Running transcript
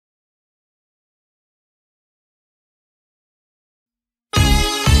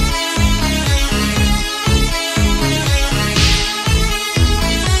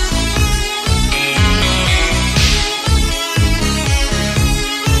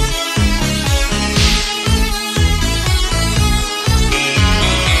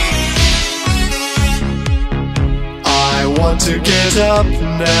get up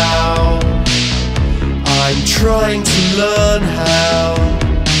now. I'm trying to learn how.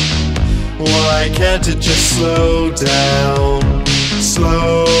 Why can't it just slow down?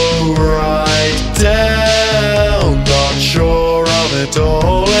 Slow right down. Not sure of it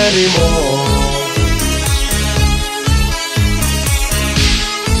all anymore.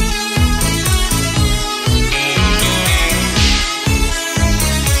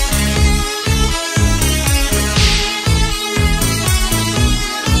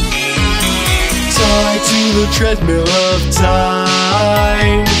 Tied to the treadmill of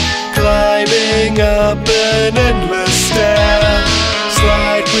time, climbing up an endless stair,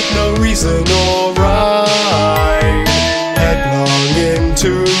 slide with no reason or rhyme, headlong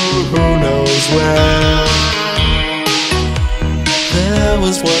into who knows where. There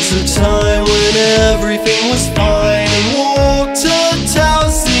was once a time when everything was fine, and water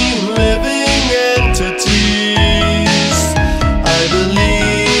towers seemed living entities. I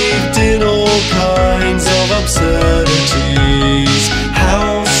believed in all kinds of absurdities.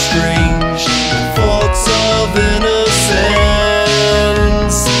 How strange the thoughts of innocence.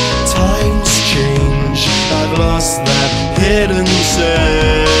 Times change, I've lost that hidden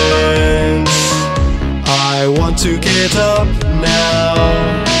sense. I want to get up now.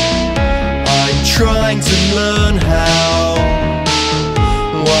 I'm trying to learn how.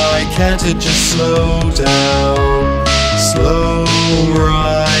 Why can't it just slow down? Slow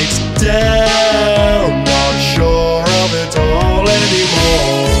right down. Not sure of it all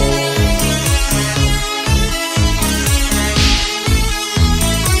anymore.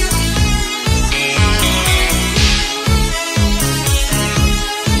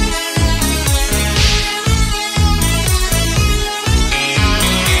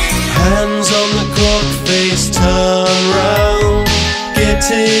 Hands on the clock, face turn round.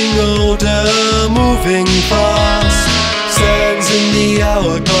 Getting older, moving fast. Sands in the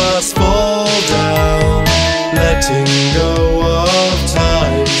hourglass fall down, letting go of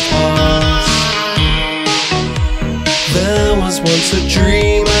time past. There was once a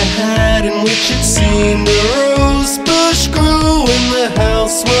dream I had in which it seemed a rose bush grew in the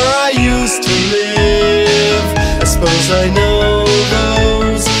house where I used to live. I suppose I know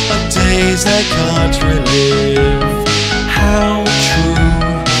those are days I can't relive. How true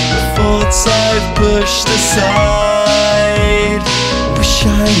the thoughts I've pushed aside. Wish I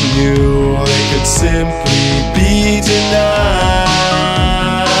knew they could simply be denied.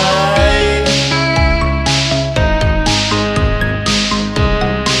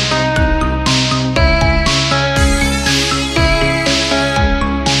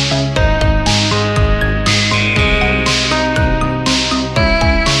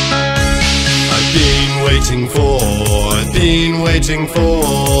 I've been waiting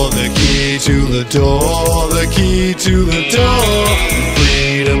for the key to the door, the key to the door.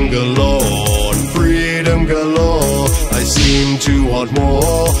 Freedom galore, freedom galore. I seem to want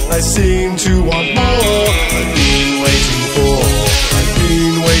more, I seem to want more. I've been waiting for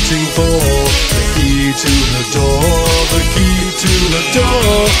the key to the door, the key to the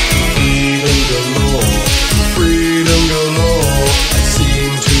door. Freedom galore, freedom galore. I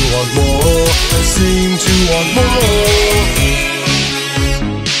seem to want more, I seem to want more.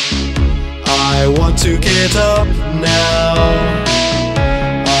 I want to get up now.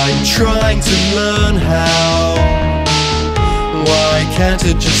 I'm trying to learn how. Why can't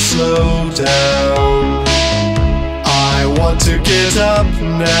it just slow down? I want to get up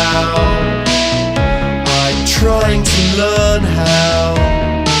now. I'm trying to learn how.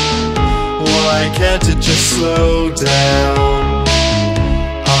 Why can't it just slow down?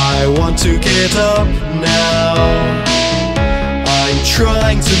 I want to get up now. I'm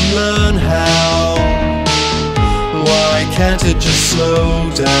trying to learn how. Why can't it just slow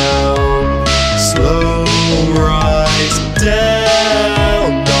down?